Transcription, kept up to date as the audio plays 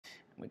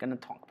we're going to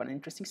talk about an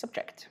interesting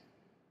subject.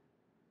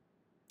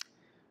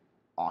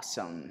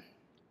 Awesome.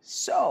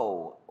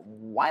 So,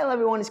 while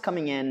everyone is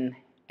coming in,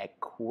 a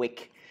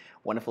quick,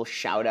 wonderful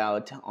shout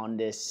out on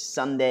this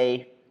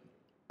Sunday.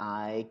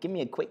 Give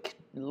me a quick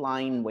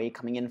line where you're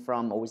coming in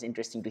from. Always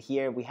interesting to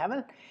hear. We have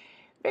a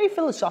very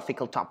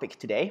philosophical topic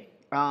today,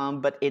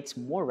 but it's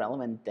more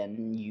relevant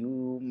than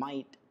you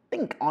might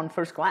think on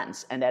first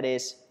glance, and that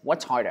is,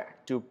 what's harder,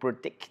 to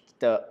predict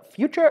the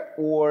future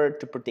or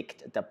to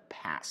predict the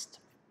past?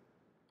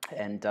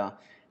 And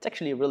it's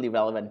actually a really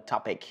relevant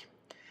topic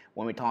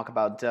when we talk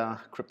about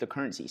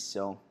cryptocurrencies.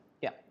 So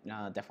yeah,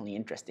 definitely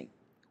interesting.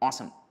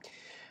 Awesome.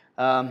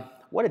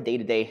 What a day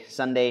today,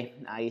 Sunday.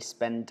 I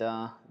spent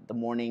the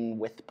morning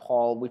with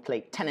Paul. We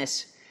played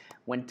tennis,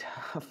 went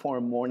for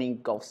a morning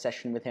golf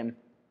session with him,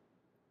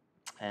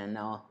 and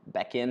now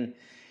back in.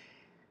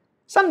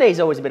 Sunday is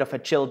always a bit of a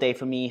chill day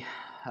for me.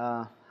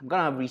 I'm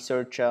gonna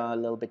research a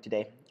little bit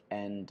today,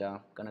 and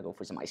gonna go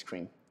for some ice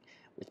cream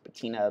with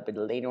Bettina a bit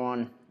later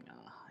on.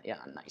 Yeah,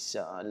 a nice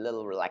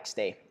little relaxed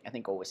day. I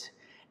think always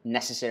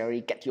necessary,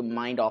 get your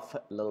mind off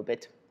a little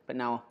bit. But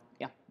now,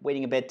 yeah,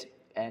 waiting a bit,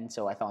 and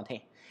so I thought,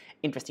 hey,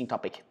 interesting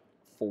topic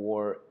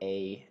for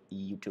a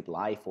YouTube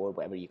Live or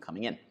wherever you're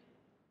coming in.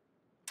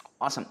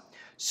 Awesome.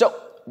 So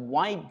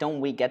why don't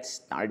we get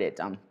started?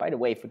 By the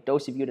way, for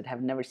those of you that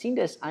have never seen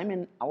this, I'm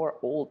in our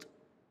old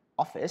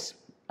office,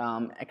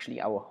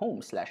 actually our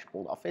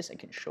home/old office. I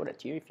can show that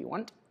to you if you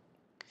want.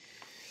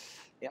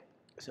 Yeah,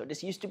 so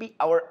this used to be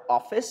our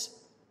office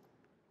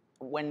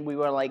when we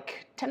were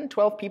like 10,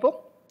 12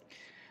 people.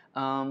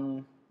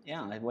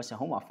 Yeah, it was a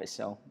home office,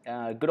 so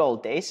good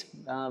old days,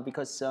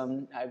 because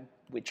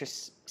we're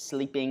just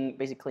sleeping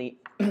basically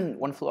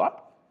one floor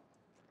up,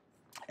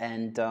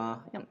 and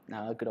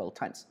yeah, good old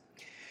times.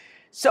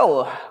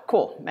 So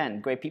cool, man,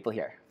 great people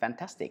here,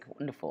 fantastic,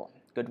 wonderful,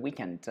 good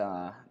weekend,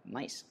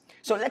 nice.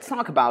 So let's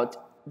talk about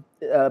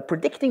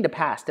predicting the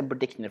past and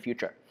predicting the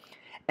future.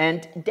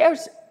 And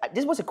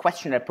this was a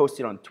question I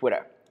posted on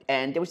Twitter,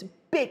 and there was a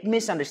big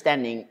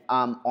misunderstanding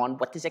on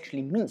what this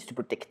actually means to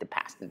predict the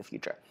past and the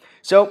future.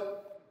 So,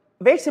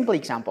 very simple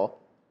example.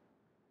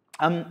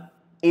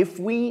 If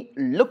we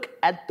look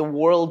at the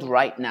world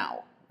right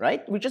now,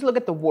 right? We just look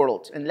at the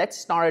world, and let's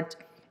start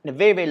in a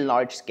very, very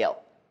large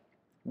scale.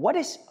 What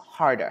is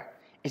harder?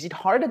 Is it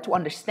harder to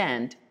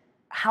understand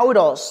how it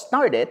all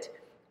started,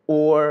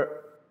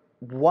 or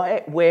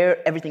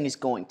where everything is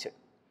going to?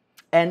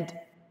 And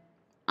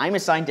I'm a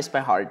scientist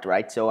by heart,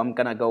 right? So I'm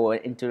gonna go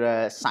into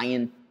the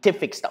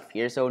scientific stuff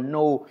here. So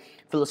no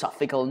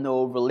philosophical,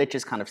 no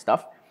religious kind of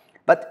stuff.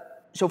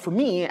 But so for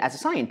me as a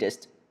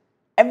scientist,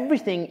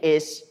 everything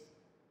is,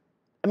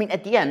 I mean,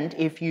 at the end,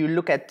 if you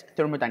look at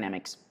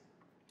thermodynamics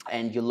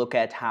and you look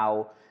at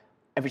how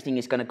everything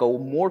is gonna go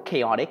more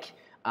chaotic,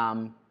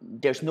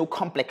 there's no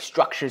complex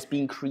structures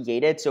being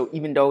created. So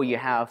even though you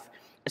have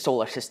a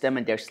solar system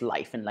and there's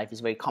life, and life is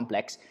very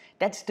complex,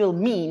 that still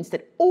means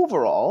that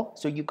overall,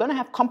 so you're gonna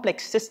have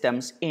complex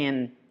systems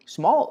in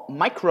small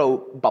micro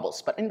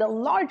bubbles, but in the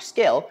large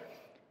scale,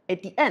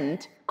 at the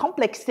end,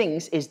 complex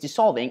things is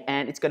dissolving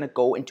and it's gonna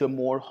go into a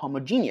more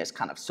homogeneous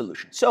kind of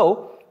solution.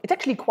 So it's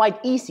actually quite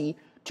easy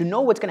to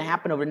know what's gonna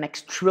happen over the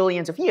next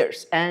trillions of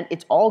years, and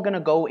it's all gonna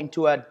go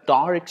into a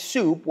dark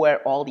soup where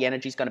all the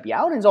energy is gonna be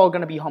out and it's all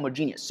gonna be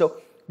homogeneous. So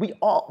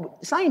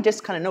scientists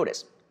kind of know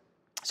this.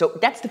 So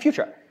that's the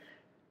future.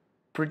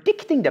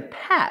 Predicting the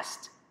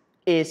past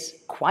is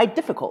quite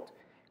difficult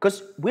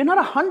because we're not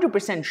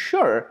 100%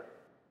 sure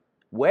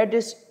where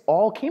this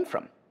all came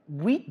from.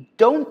 We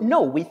don't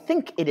know. We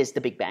think it is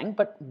the Big Bang,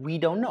 but we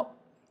don't know.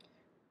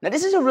 Now,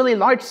 this is a really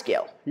large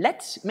scale.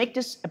 Let's make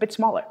this a bit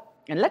smaller.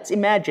 And let's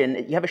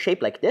imagine you have a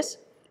shape like this,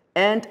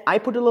 and I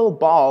put a little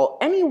ball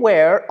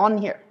anywhere on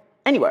here,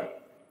 anywhere,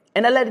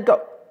 and I let it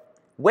go.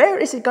 Where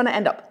is it going to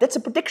end up? That's a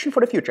prediction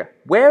for the future.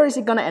 Where is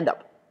it going to end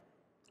up?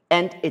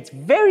 And it's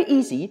very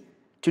easy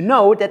to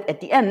know that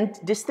at the end,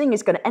 this thing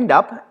is going to end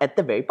up at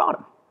the very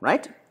bottom,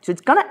 right? So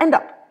it's going to end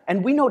up,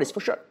 and we know this for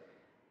sure.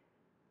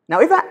 Now,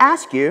 if I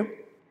ask you,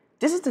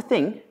 this is the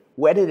thing,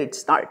 where did it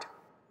start?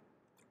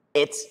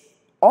 It's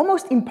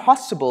almost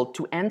impossible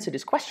to answer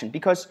this question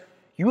because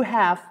you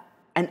have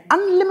an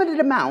unlimited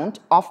amount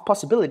of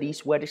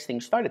possibilities where this thing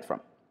started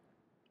from.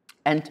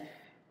 And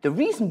the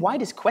reason why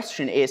this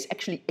question is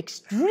actually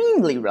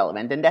extremely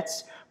relevant, and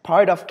that's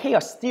part of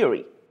chaos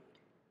theory,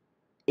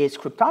 is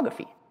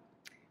cryptography.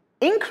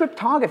 In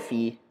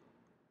cryptography,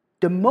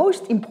 the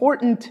most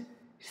important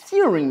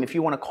theorem, if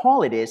you want to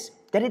call it, is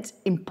that it's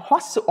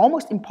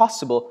almost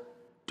impossible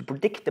to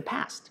predict the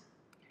past.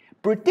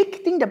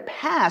 Predicting the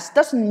past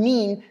doesn't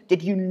mean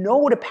that you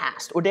know the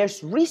past or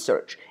there's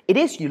research. It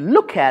is you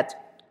look at,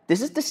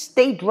 this is the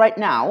state right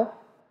now,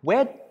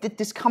 where did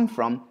this come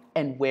from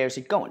and where is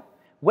it going?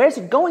 Where is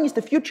it going is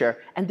the future,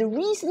 and the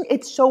reason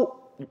it's so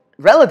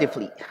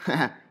relatively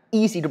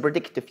easy to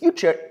predict the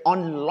future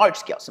on large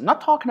scales. I'm not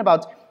talking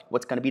about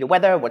what's going to be the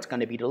weather, what's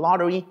going to be the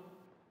lottery.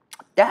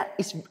 That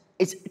is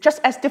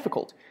just as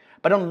difficult.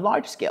 But on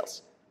large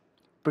scales,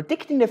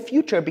 predicting the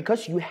future,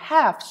 because you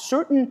have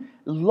certain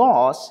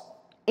laws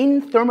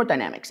in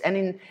thermodynamics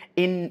and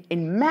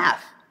in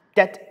math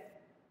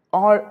that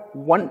are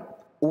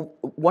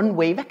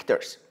one-way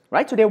vectors,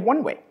 right? So they're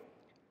one way.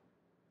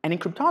 And in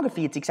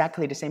cryptography, it's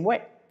exactly the same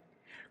way.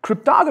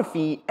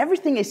 Cryptography,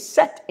 everything is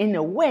set in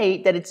a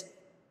way that it's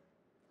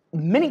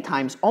many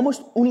times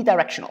almost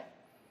unidirectional.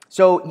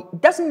 So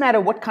it doesn't matter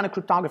what kind of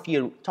cryptography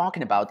you're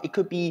talking about. It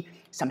could be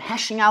some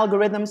hashing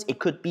algorithms. It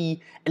could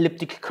be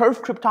elliptic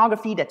curve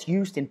cryptography that's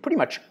used in pretty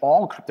much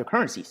all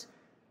cryptocurrencies.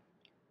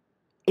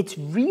 It's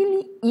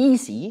really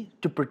easy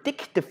to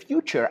predict the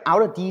future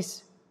out of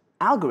these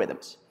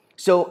algorithms.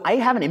 So I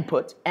have an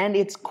input, and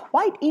it's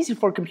quite easy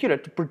for a computer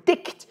to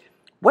predict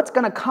what's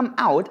going to come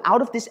out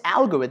of this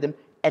algorithm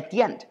at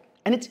the end.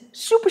 And it's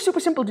super, super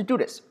simple to do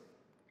this.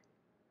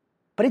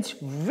 But it's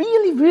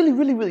really, really,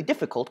 really, really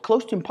difficult,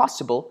 close to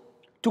impossible,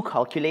 to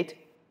calculate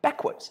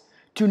backwards,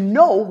 to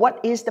know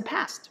what is the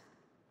past.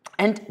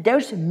 And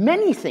there's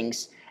many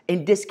things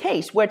in this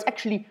case where it's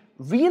actually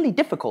really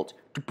difficult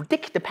to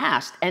predict the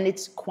past, and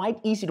it's quite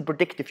easy to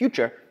predict the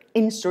future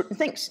in certain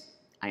things.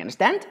 I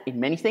understand, in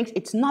many things,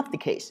 it's not the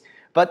case.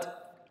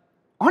 But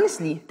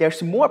honestly,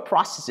 there's more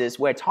processes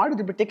where it's harder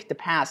to predict the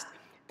past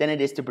than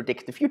it is to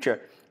predict the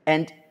future.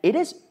 And it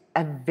is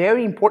a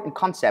very important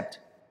concept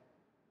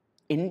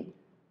in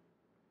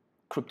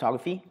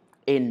cryptography,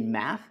 in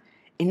math,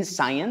 in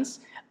science,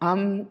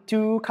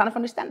 to kind of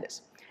understand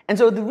this. And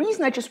so the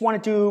reason I just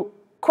wanted to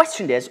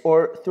question this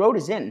or throw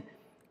this in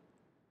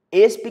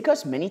is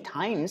because many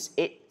times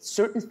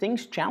certain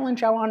things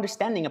challenge our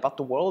understanding about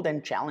the world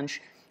and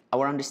challenge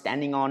our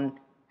understanding on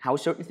how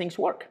certain things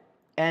work.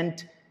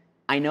 And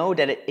I know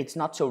that it's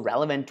not so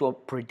relevant to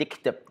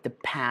predict the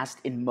past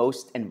in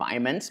most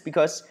environments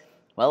because,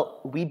 well,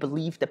 we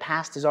believe the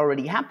past has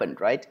already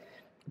happened, right?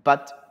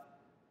 But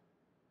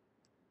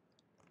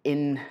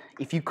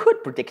if you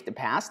could predict the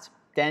past,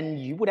 then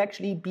you would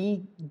actually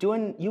be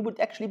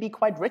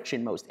quite rich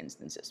in most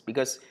instances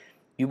because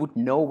you would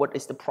know what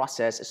is the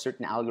process a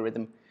certain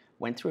algorithm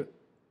went through.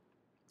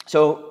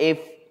 So if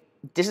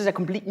this is a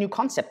complete new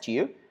concept to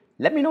you,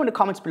 let me know in the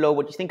comments below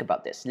what you think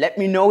about this. Let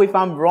me know if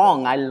I'm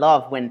wrong. I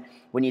love when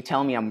you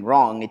tell me I'm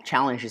wrong. It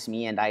challenges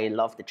me, and I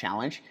love the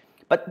challenge.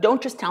 But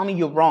don't just tell me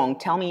you're wrong.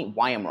 Tell me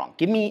why I'm wrong.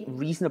 Give me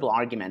reasonable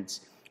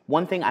arguments.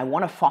 One thing I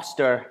want to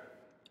foster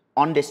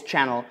on this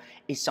channel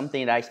is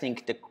something that I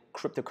think the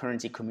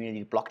cryptocurrency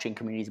community, the blockchain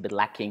community is a bit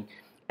lacking,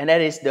 and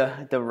that is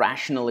the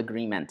rational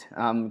agreement.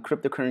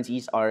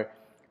 Cryptocurrencies are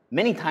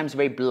many times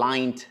very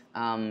blind.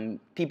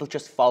 People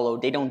just follow.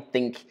 They don't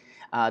think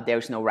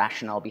there's no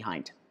rationale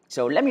behind.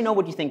 So let me know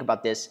what you think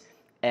about this,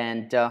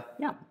 and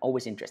yeah,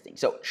 always interesting.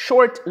 So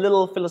short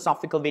little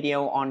philosophical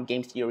video on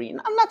game theory,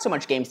 not so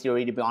much game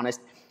theory to be honest,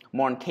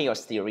 more on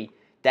chaos theory,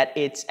 that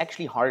it's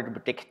actually harder to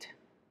predict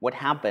what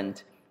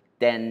happened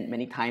than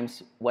many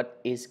times what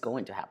is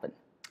going to happen,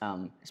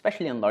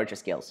 especially on larger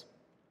scales.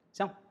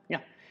 So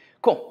yeah,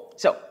 cool.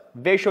 So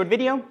very short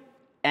video,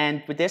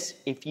 and with this,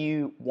 if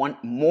you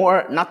want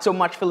more, not so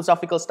much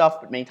philosophical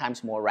stuff, but many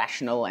times more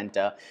rational and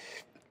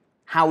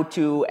how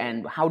do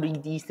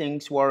these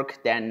things work,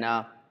 then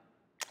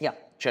yeah,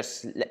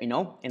 just let me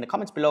know in the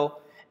comments below,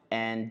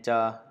 and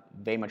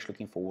very much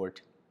looking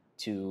forward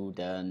to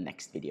the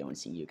next video and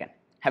seeing you again.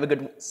 Have a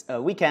good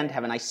weekend,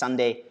 have a nice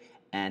Sunday,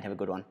 and have a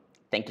good one.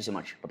 Thank you so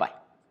much.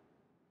 Bye-bye.